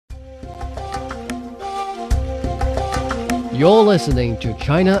You're listening to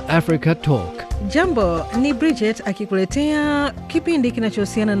China Africa Talk. Jambo, ni Bridget akikuletea kipindi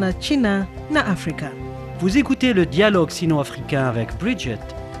kinachohusiana na China na Afrika. Vous écoutez le dialogue sino-africain avec Bridget.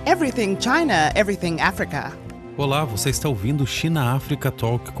 Everything China, everything Africa. Olá, você está ouvindo China Africa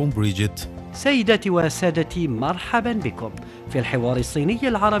Talk com Bridget. سيداتي وسادتي مرحبا بكم في الحوار الصيني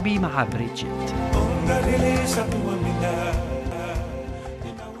العربي مع بريدجيت.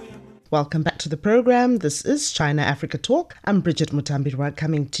 Welcome back to the program. This is China Africa Talk. I'm Bridget Mutambirwa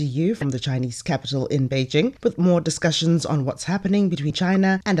coming to you from the Chinese capital in Beijing with more discussions on what's happening between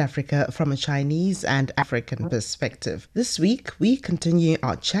China and Africa from a Chinese and African perspective. This week, we continue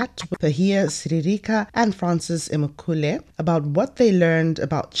our chat with Pahia Siririka and Francis Imokule about what they learned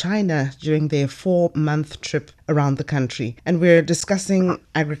about China during their 4-month trip around the country. And we're discussing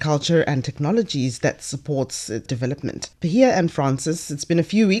agriculture and technologies that supports development. Pahia and Francis, it's been a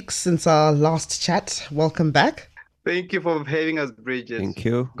few weeks since our last chat. Welcome back. Thank you for having us, Bridget. Thank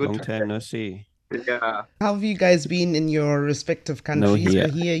you. Good Long time no see. Yeah. How have you guys been in your respective countries? here.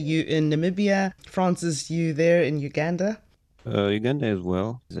 Pahia, you in Namibia. Francis, you there in Uganda? Uganda as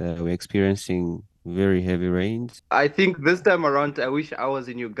well. We're experiencing very heavy rains. I think this time around, I wish I was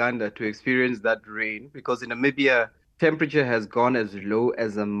in Uganda to experience that rain, because in Namibia, temperature has gone as low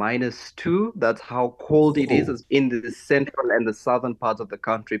as a -2. That's how cold it is in the central and the southern parts of the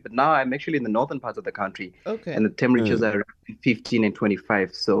country. But now I'm actually in the northern parts of the country. Okay. And the temperatures are around 15 and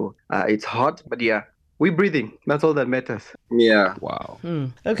 25. So it's hot, but yeah, we're breathing. That's all that matters. Yeah. Wow.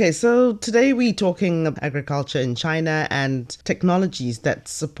 Okay, so today we're talking about agriculture in China and technologies that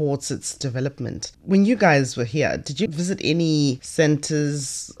supports its development. When you guys were here, did you visit any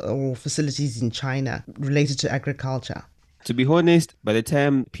centers or facilities in China related to agriculture? To be honest, by the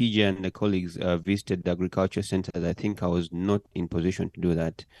time PJ and the colleagues visited the agriculture centers, I think I was not in position to do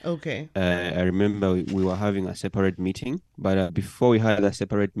that. Okay. I remember we were having a separate meeting, but before we had a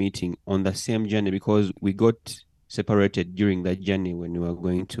separate meeting on the same journey, because we got separated during that journey when we were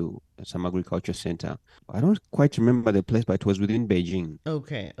going to some agriculture center. I don't quite remember the place, but it was within Beijing.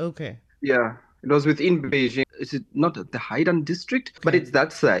 Okay. Yeah. It was within Beijing. Is it not the Hainan district? But it's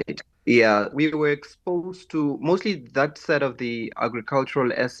that side. Yeah, we were exposed to mostly that side of the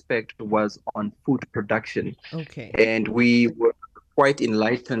agricultural aspect was on food production. Okay. And we were quite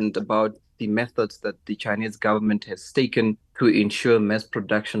enlightened about the methods that the Chinese government has taken to ensure mass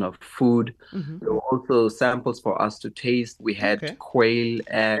production of food. There were also samples for us to taste. We had quail,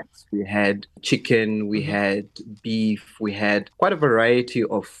 eggs, we had chicken, we had beef, we had quite a variety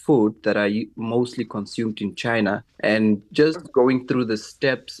of food that are mostly consumed in China. And just going through the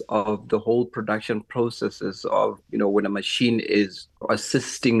steps of the whole production processes of, when a machine is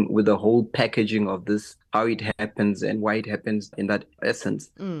assisting with the whole packaging of this, how it happens and why it happens in that essence.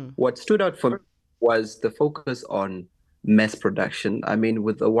 What stood out for me was the focus on mass production. I mean,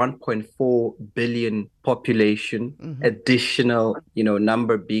 with a 1.4 billion population, additional,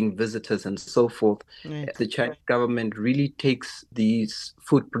 number being visitors and so forth, the Chinese government really takes these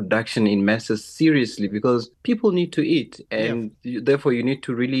food production in masses seriously, because people need to eat, and therefore you need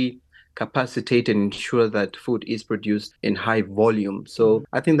to really capacitate and ensure that food is produced in high volume. So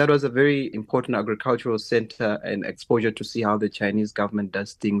I think that was a very important agricultural center and exposure to see how the Chinese government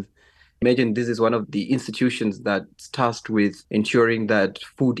does things. Imagine this is one of the institutions that's tasked with ensuring that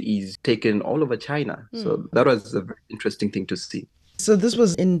food is taken all over China. So that was a very interesting thing to see. So this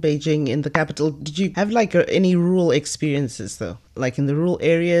was in Beijing, in the capital. Did you have any rural experiences though, like in the rural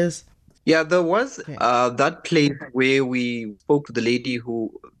areas? Yeah, there was that place where we spoke to the lady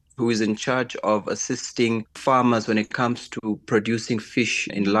who is in charge of assisting farmers when it comes to producing fish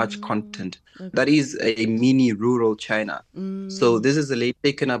in large content. That is a mini rural China. So this is a lady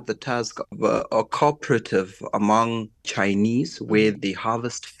taken up the task of a cooperative among Chinese where they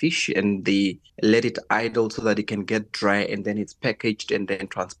harvest fish and they let it idle so that it can get dry, and then it's packaged and then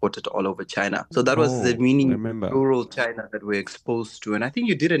transported all over China. So that was the mini rural China that we're exposed to. And I think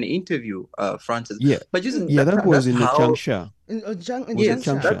you did an interview, Francis. Yeah, but just, that was in Changsha.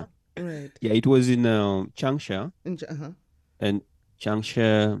 Changsha. Right. Yeah, it was in Changsha. And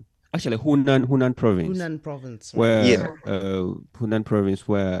Changsha, actually Hunan province. Hunan province. Where Hunan province,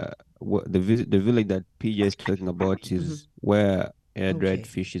 where the village that PJ is talking about is where air-dried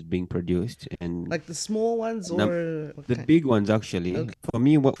fish is being produced, and like the small ones or the big ones actually. For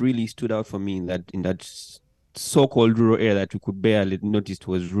me, what really stood out for me in that so-called rural area that we could barely notice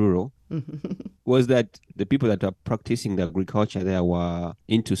was rural was that the people that are practicing the agriculture there were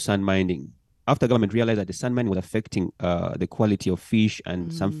into sand mining. After government realized that the sand mining was affecting the quality of fish,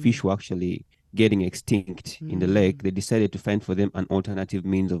 and some fish were actually getting extinct in the lake, they decided to find for them an alternative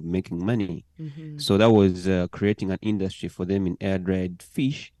means of making money. So that was creating an industry for them in air-dried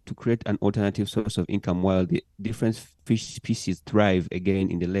fish to create an alternative source of income while the different fish species thrive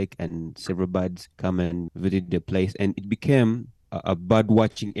again in the lake and several birds come and visit the place. And it became a bird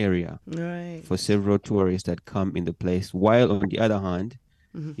watching area for several tourists that come in the place. While on the other hand,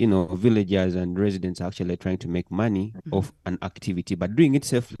 villagers and residents are actually trying to make money off an activity, but doing it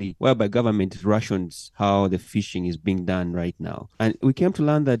safely, whereby government rations how the fishing is being done right now. And we came to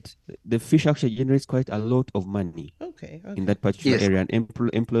learn that the fish actually generates quite a lot of money in that particular area and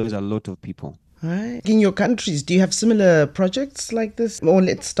employs a lot of people. Right. In your countries, do you have similar projects like this? Or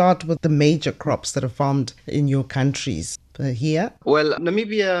let's start with the major crops that are farmed in your countries here. Well,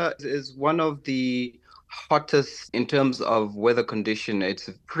 Namibia is one of the hottest in terms of weather condition. It's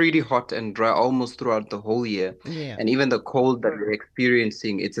pretty hot and dry almost throughout the whole year. Yeah. And even the cold that we're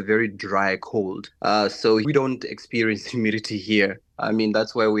experiencing, it's a very dry cold. So we don't experience humidity here. I mean,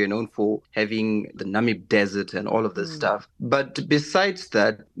 that's why we are known for having the Namib Desert and all of this stuff. But besides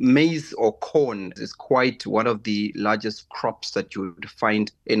that, maize or corn is quite one of the largest crops that you would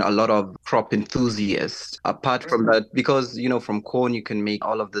find in a lot of crop enthusiasts. Apart from that, because, from corn, you can make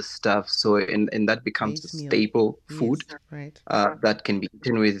all of this stuff. So, and that becomes Maize a meal. staple food. Yes, right. That can be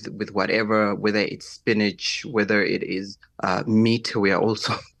eaten with whatever, whether it's spinach, whether it is meat. We are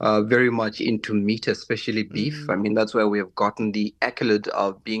also very much into meat, especially beef. I mean, that's where we have gotten the accolade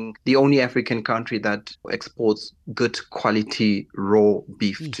of being the only African country that exports good quality raw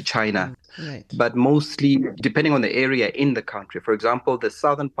beef to China. Right. But mostly, depending on the area in the country. For example, the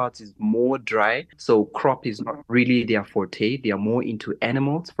southern parts is more dry, so crop is not really their forte. They are more into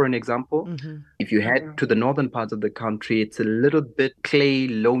animals, for an example. If you head to the northern parts of the country, it's a little bit clay,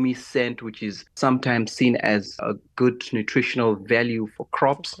 loamy sand, which is sometimes seen as a good nutritional value for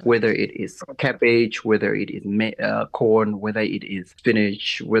crops, whether it is cabbage, whether it is corn, whether it is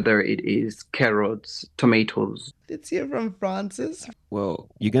spinach, whether it is carrots, tomatoes. Let's hear from Francis. Well,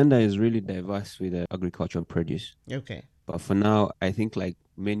 Uganda is really diverse with agricultural produce. Okay. But for now, I think like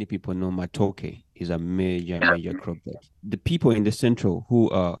many people know, matoke is a major crop. The people in the central who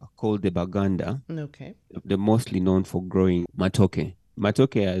are called the Baganda, they're mostly known for growing matoke.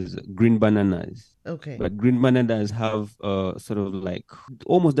 Matoke has green bananas. Okay. But green bananas have sort of like,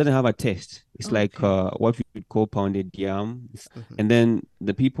 almost doesn't have a taste. It's like what we would call pounded yam. And then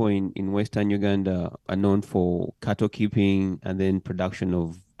the people in Western Uganda are known for cattle keeping and then production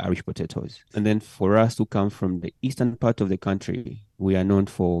of Irish potatoes. And then for us who come from the eastern part of the country, we are known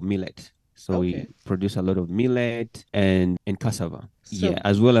for millet. So we produce a lot of millet and cassava.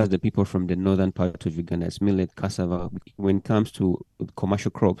 As well as the people from the northern part of Uganda, it's millet, cassava. When it comes to commercial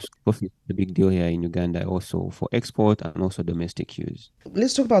crops, coffee is a big deal here in Uganda, also for export and also domestic use.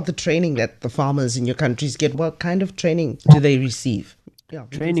 Let's talk about the training that the farmers in your countries get. What kind of training do they receive?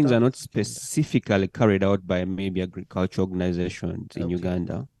 Trainings are not specifically carried out by maybe agricultural organizations in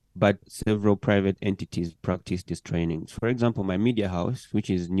Uganda, but several private entities practice these trainings. For example, my media house, which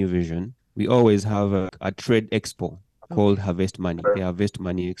is New Vision, we always have a trade expo called Harvest Money, the Harvest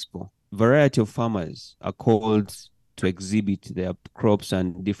Money Expo. Variety of farmers are called to exhibit their crops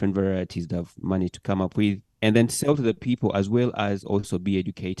and different varieties they have managed to come up with, and then sell to the people as well as also be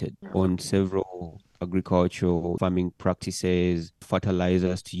educated on several agricultural farming practices,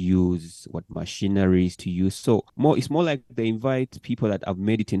 fertilizers to use, what machineries to use. So it's more like they invite people that have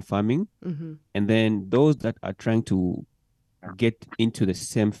made it in farming, and then those that are trying to get into the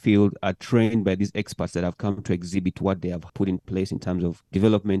same field are trained by these experts that have come to exhibit what they have put in place in terms of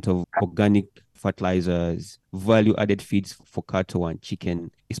development of organic fertilizers, value-added feeds for cattle and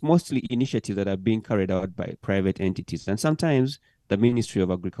chicken. It's mostly initiatives that are being carried out by private entities. And sometimes the Ministry of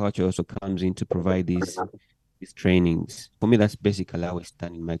Agriculture also comes in to provide these trainings. For me, that's basically how it's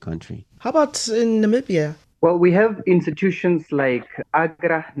done in my country. How about in Namibia? Well, we have institutions like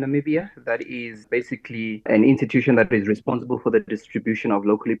Agra Namibia, that is basically an institution that is responsible for the distribution of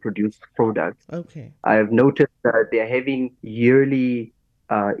locally produced products. Okay. I have noticed that they are having yearly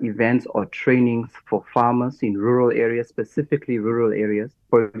events or trainings for farmers in rural areas, specifically rural areas.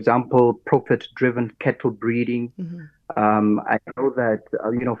 For example, profit-driven cattle breeding. I know that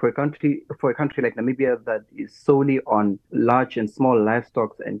for a country like Namibia that is solely on large and small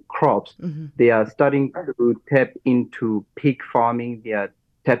livestock and crops, they are starting to tap into pig farming. They are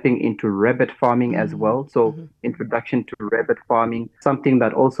tapping into rabbit farming as well. So introduction to rabbit farming, something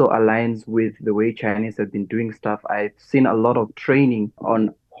that also aligns with the way Chinese have been doing stuff. I've seen a lot of training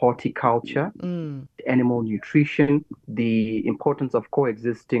on horticulture, animal nutrition, the importance of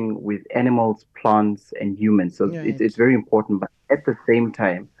coexisting with animals, plants, and humans. So it's very important. But at the same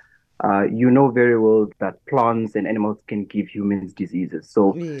time, You know very well that plants and animals can give humans diseases.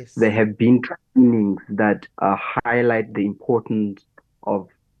 So Yes. there have been trainings that highlight the importance of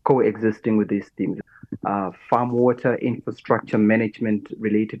coexisting with these things. Farm water infrastructure management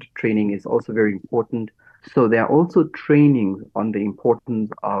related training is also very important. So there are also trainings on the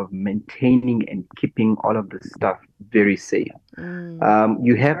importance of maintaining and keeping all of this stuff very safe.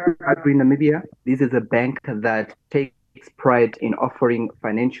 You have Agri Namibia. This is a bank that takes pride in offering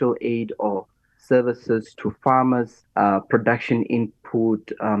financial aid or services to farmers, production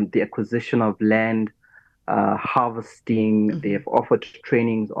input, the acquisition of land, harvesting. They have offered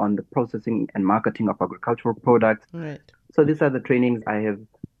trainings on the processing and marketing of agricultural products. Right. So these are the trainings I have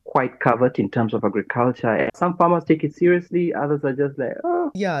quite covered in terms of agriculture. Some farmers take it seriously, others are just like, oh.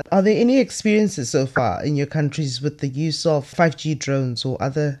 Yeah. Are there any experiences so far in your countries with the use of 5G drones or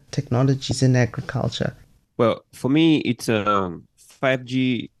other technologies in agriculture? Well, for me, it's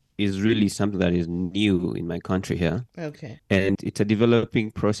 5G is really something that is new in my country here. Okay. And it's a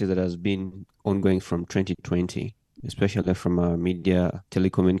developing process that has been ongoing from 2020, especially from our media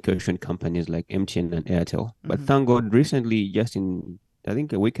telecommunication companies like MTN and Airtel. But thank God, recently, just in, I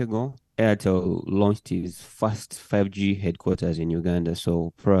think a week ago, Airtel launched its first 5G headquarters in Uganda.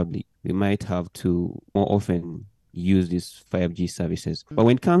 So probably we might have to more often use these 5G services. But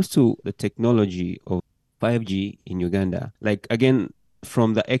when it comes to the technology of 5G in Uganda, like again,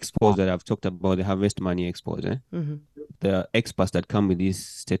 from the expos that I've talked about, the Harvest Money expos, the experts that come with these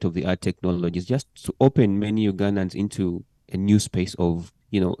state-of-the-art technologies, just to open many Ugandans into a new space of,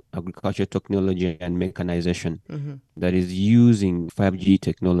 agriculture technology and mechanization that is using 5G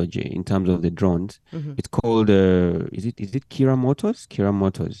technology in terms of the drones. It's called, is it Kira Motors? Kira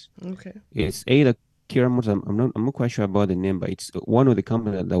Motors. Okay. It's either Kira Motors. I'm not quite sure about the name, but it's one of the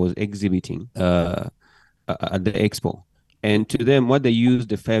companies that was exhibiting at the expo. And to them, what they use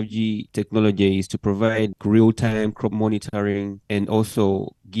the 5G technology is to provide real-time crop monitoring and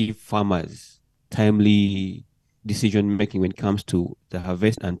also give farmers timely decision making when it comes to the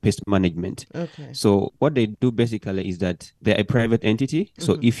harvest and pest management. Okay. So what they do basically is that they're a private entity.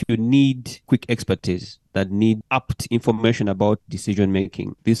 So if you need quick expertise that need apt information about decision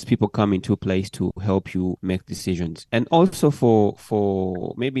making, these people come into place to help you make decisions. And also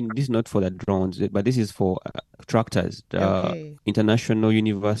for maybe this is not for the drones, but this is for tractors. The International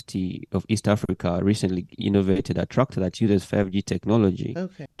University of East Africa recently innovated a tractor that uses 5G technology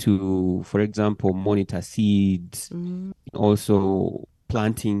to, for example, monitor seeds, also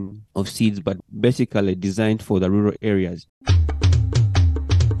planting of seeds, but basically designed for the rural areas.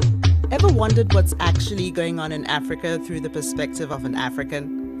 Ever wondered what's actually going on in Africa through the perspective of an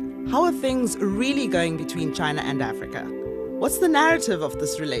African? How are things really going between China and Africa? What's the narrative of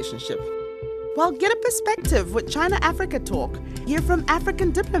this relationship? Well, get a perspective with China-Africa Talk. Hear from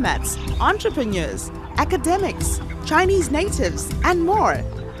African diplomats, entrepreneurs, academics, Chinese natives, and more.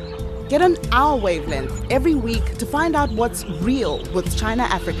 Get on our wavelength every week to find out what's real with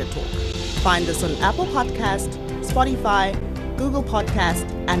China-Africa Talk. Find us on Apple Podcast, Spotify, Google Podcast,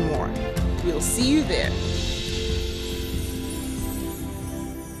 and more. We'll see you there.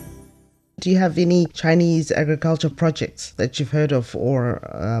 Do you have any Chinese agriculture projects that you've heard of or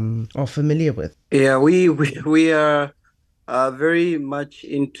familiar with? Yeah, we are very much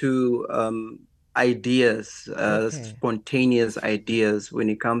into ideas, spontaneous ideas when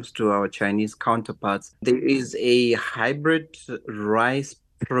it comes to our Chinese counterparts. There is a hybrid rice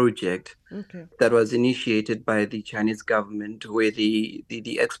project that was initiated by the Chinese government, where the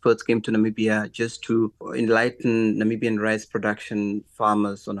experts came to Namibia just to enlighten Namibian rice production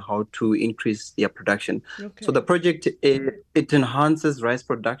farmers on how to increase their production. So the project, it enhances rice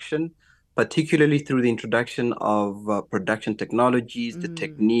production, particularly through the introduction of production technologies, the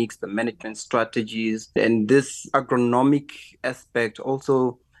techniques, the management strategies. And this agronomic aspect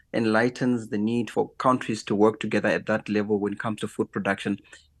also enlightens the need for countries to work together at that level when it comes to food production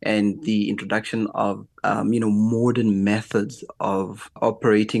and the introduction of modern methods of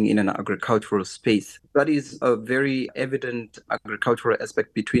operating in an agricultural space. That is a very evident agricultural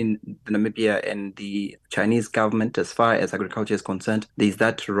aspect between Namibia and the Chinese government as far as agriculture is concerned. There's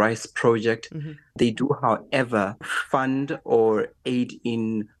that rice project. They do, however, fund or aid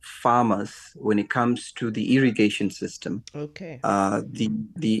in farmers when it comes to the irrigation system.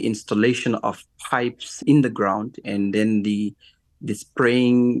 The installation of pipes in the ground, and then the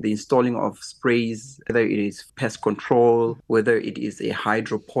spraying, the installing of sprays, whether it is pest control, whether it is a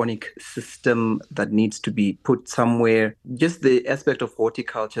hydroponic system that needs to be put somewhere. Just the aspect of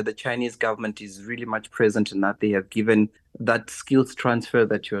horticulture, the Chinese government is really much present in that. They have given that skills transfer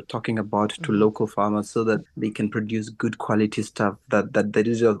that you're talking about to local farmers so that they can produce good quality stuff that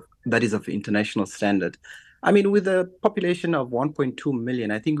is of that is of international standard. I mean, with a population of 1.2 million,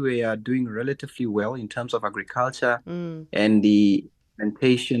 I think we are doing relatively well in terms of agriculture and the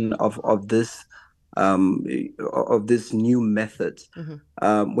implementation um, of this new methods.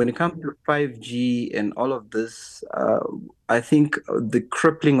 When it comes to 5G and all of this, I think the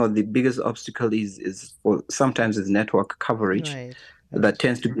crippling or the biggest obstacle is or sometimes is network coverage. Right. That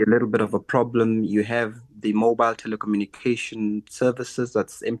tends to be a little bit of a problem. You have the mobile telecommunication services,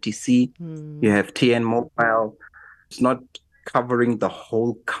 that's MTC. You have TN Mobile. It's not covering the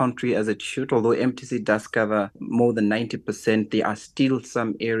whole country as it should, although MTC does cover more than 90%. There are still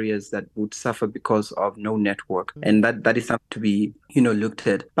some areas that would suffer because of no network, and that is something to be looked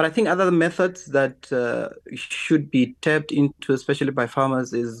at. But I think other methods that should be tapped into, especially by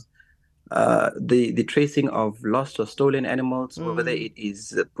farmers, is the tracing of lost or stolen animals, whether it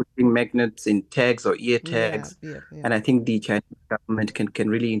is putting magnets in tags or ear tags. Yeah. And I think the Chinese government can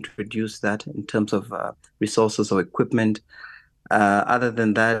really introduce that in terms of resources or equipment. Other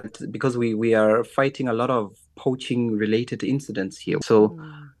than that, because we are fighting a lot of poaching related incidents here. So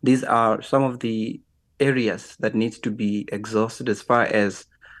these are some of the areas that needs to be exhausted as far as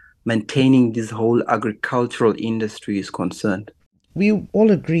maintaining this whole agricultural industry is concerned. We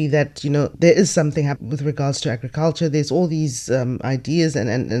all agree that, there is something happening with regards to agriculture. There's all these ideas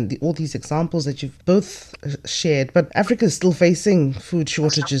and all these examples that you've both shared. But Africa is still facing food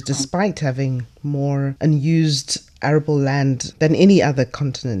shortages despite having more unused arable land than any other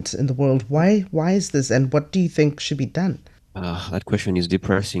continent in the world. Why is this, and what do you think should be done? That question is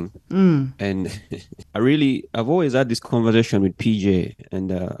depressing. And I've always had this conversation with PJ,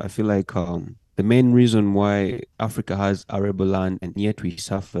 and I feel like the main reason why Africa has arable land and yet we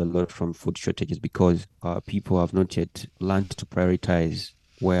suffer a lot from food shortages because people have not yet learned to prioritize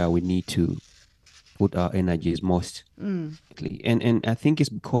where we need to put our energies most. And I think it's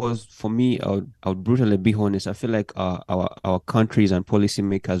because, for me, I would brutally be honest, I feel like our countries and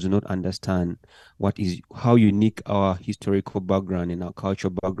policymakers do not understand how unique our historical background and our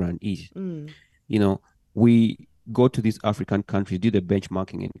cultural background is. We go to these African countries, do the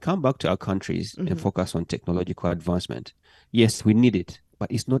benchmarking, and come back to our countries and focus on technological advancement. Yes, we need it, but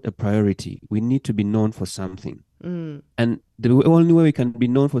it's not a priority. We need to be known for something. And the only way we can be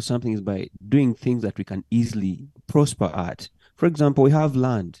known for something is by doing things that we can easily prosper at. For example, we have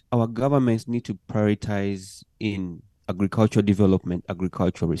land. Our governments need to prioritize in agricultural development,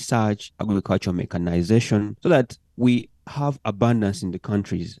 agricultural research, agricultural mechanization, so that we have abundance in the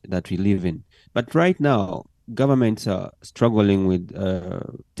countries that we live in. But right now, governments are struggling with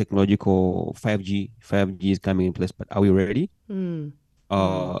technological 5G. 5G is coming in place, but are we ready?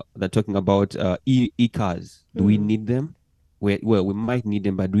 They're talking about e-cars. Do we need them? Well, we might need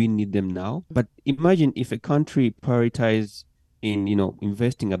them, but do we need them now? But imagine if a country prioritized in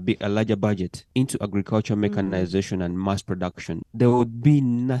investing a larger budget into agriculture mechanization and mass production, there would be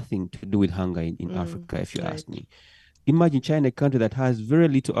nothing to do with hunger in Africa, if you ask me. Imagine China, a country that has very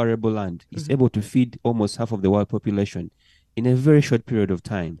little arable land, is able to feed almost half of the world population in a very short period of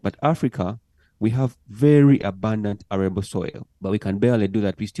time. But Africa, we have very abundant arable soil, but we can barely do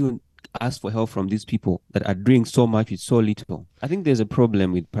that. We still ask for help from these people that are doing so much with so little. I think there's a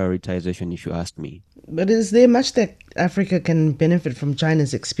problem with prioritization, if you ask me. But is there much that Africa can benefit from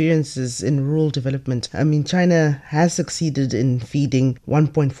China's experiences in rural development? I mean, China has succeeded in feeding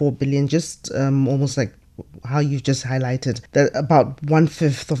 1.4 billion, just almost like how you just highlighted, that about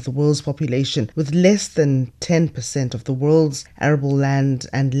 1/5 of the world's population, with less than 10% of the world's arable land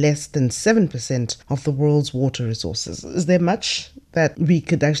and less than 7% of the world's water resources. Is there much that we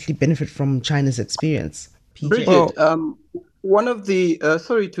could actually benefit from China's experience? PJ? Bridget, one of the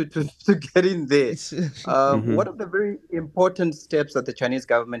sorry to get in there. One of the very important steps that the Chinese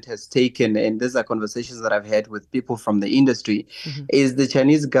government has taken, and these are conversations that I've had with people from the industry, is the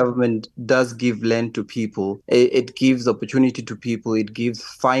Chinese government does give land to people. It gives opportunity to people. It gives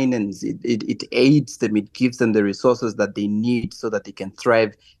finance. It aids them. It gives them the resources that they need so that they can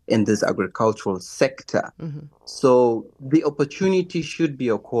thrive in this agricultural sector. So the opportunity should be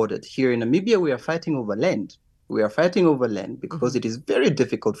accorded. Here in Namibia, we are fighting over land. We are fighting over land because it is very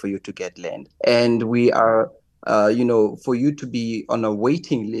difficult for you to get land. And we are, for you to be on a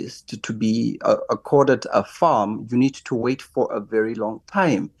waiting list to be accorded a farm, you need to wait for a very long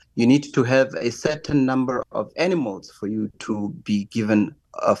time. You need to have a certain number of animals for you to be given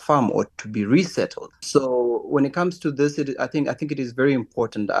a farm or to be resettled. So when it comes to this, I think it is very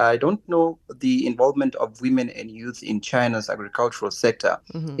important. I don't know the involvement of women and youth in China's agricultural sector.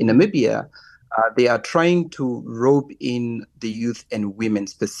 In Namibia, They are trying to rope in the youth and women,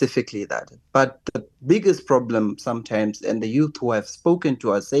 specifically that. But the biggest problem sometimes, and the youth who have spoken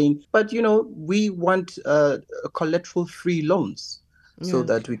to us saying, but we want collateral-free loans so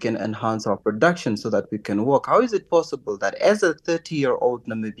that we can enhance our production, so that we can work. How is it possible that as a 30-year-old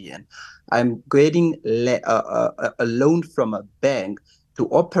Namibian, I'm getting a loan from a bank to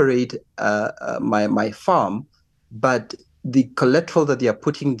operate my farm, but the collateral that they are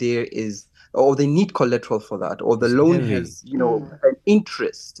putting there is, or they need collateral for that, or the loan has, an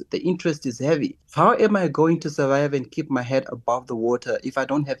interest. The interest is heavy. How am I going to survive and keep my head above the water if I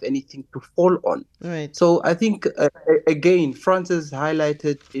don't have anything to fall on? Right. So I think, again, Francis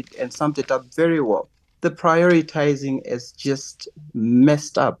highlighted it and summed it up very well. The prioritizing is just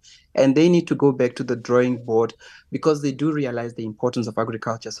messed up, and they need to go back to the drawing board, because they do realize the importance of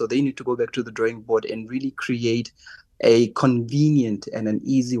agriculture. So they need to go back to the drawing board and really create a convenient and an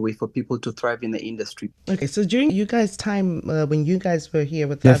easy way for people to thrive in the industry. Okay, so during you guys' time, when you guys were here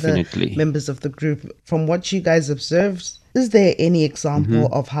with Definitely. other members of the group, from what you guys observed, is there any example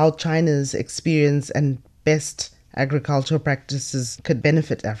of how China's experience and best agricultural practices could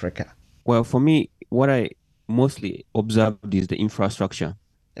benefit Africa? Well, for me, what I mostly observed is the infrastructure.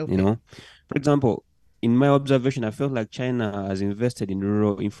 Okay. For example, in my observation, I felt like China has invested in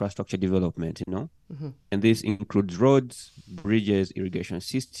rural infrastructure development, and this includes roads, bridges, irrigation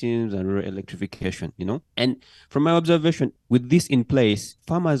systems, and rural electrification, And from my observation, with this in place,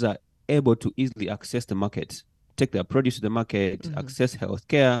 farmers are able to easily access the market, take their produce to the market, access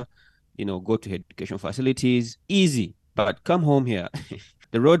healthcare, go to education facilities, easy. But come home here.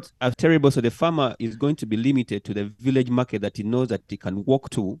 The roads are terrible, so the farmer is going to be limited to the village market that he knows that he can walk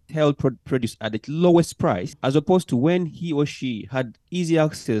to, sell produce at the lowest price, as opposed to when he or she had easy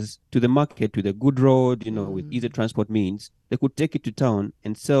access to the market with a good road, with easy transport means. They could take it to town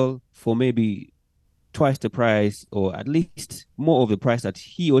and sell for maybe twice the price, or at least more of the price that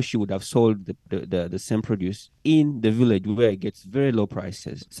he or she would have sold the same produce in the village, where it gets very low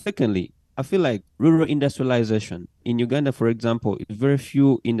prices. Secondly, I feel like rural industrialization in Uganda, for example, very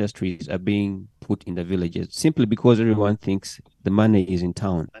few industries are being put in the villages, simply because everyone thinks the money is in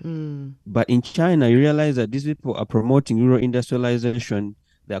town. But in China, you realize that these people are promoting rural industrialization.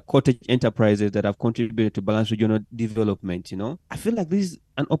 There are cottage enterprises that have contributed to balanced regional development. I feel like this is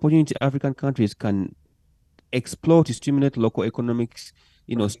an opportunity African countries can explore to stimulate local economics,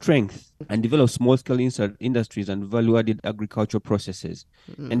 strength, and develop small-scale industries and value-added agricultural processes.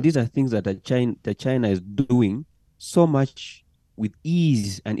 And these are things that China is doing so much with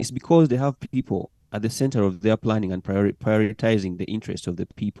ease, and it's because they have people at the center of their planning and prioritizing the interests of the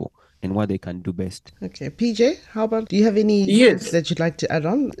people and what they can do best. Okay, PJ, how about, do you have any that you'd like to add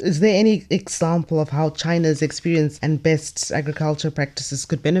on? Is there any example of how China's experience and best agriculture practices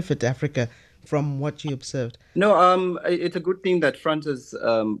could benefit Africa from what you observed? No, it's a good thing that Francis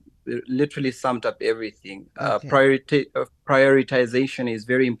literally summed up everything. Prioritization is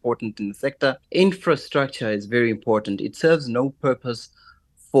very important in the sector. Infrastructure is very important. It serves no purpose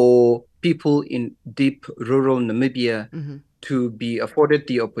for people in deep rural Namibia to be afforded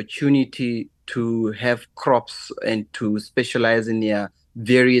the opportunity to have crops and to specialize in their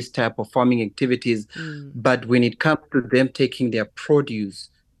various type of farming activities. But when it comes to them taking their produce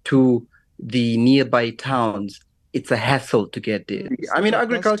to the nearby towns, it's a hassle to get there. I mean,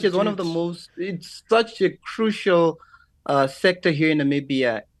 agriculture is one of the most, it's such a crucial sector here in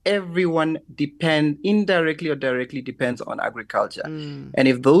Namibia. Everyone indirectly or directly depends on agriculture. And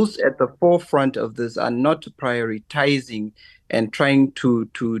if those at the forefront of this are not prioritizing and trying to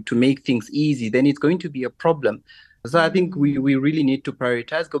make things easy, then it's going to be a problem. So I think we really need to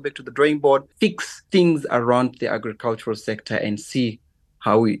prioritize, go back to the drawing board, fix things around the agricultural sector, and see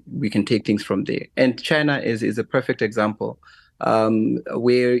how we can take things from there. And China is a perfect example,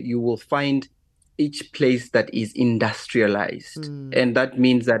 where you will find each place that is industrialized. And that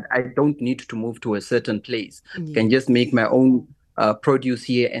means that I don't need to move to a certain place. I can just make my own produce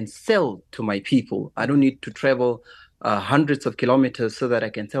here and sell to my people. I don't need to travel hundreds of kilometers so that I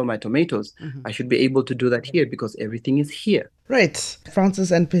can sell my tomatoes. I should be able to do that here because everything is here. Right.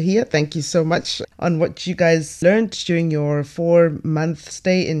 Francis and Pahia, thank you so much on what you guys learned during your 4-month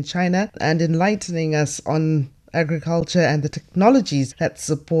stay in China and enlightening us on agriculture and the technologies that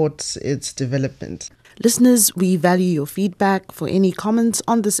support its development. Listeners, we value your feedback. For any comments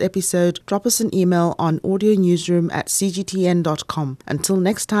on this episode, drop us an email on audionewsroom@cgtn.com. Until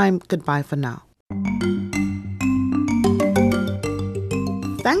next time, goodbye for now.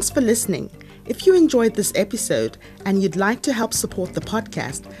 Thanks for listening. If you enjoyed this episode and you'd like to help support the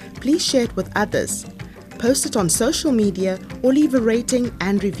podcast, please share it with others. Post it on social media or leave a rating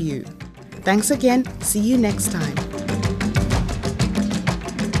and review. Thanks again. See you next time.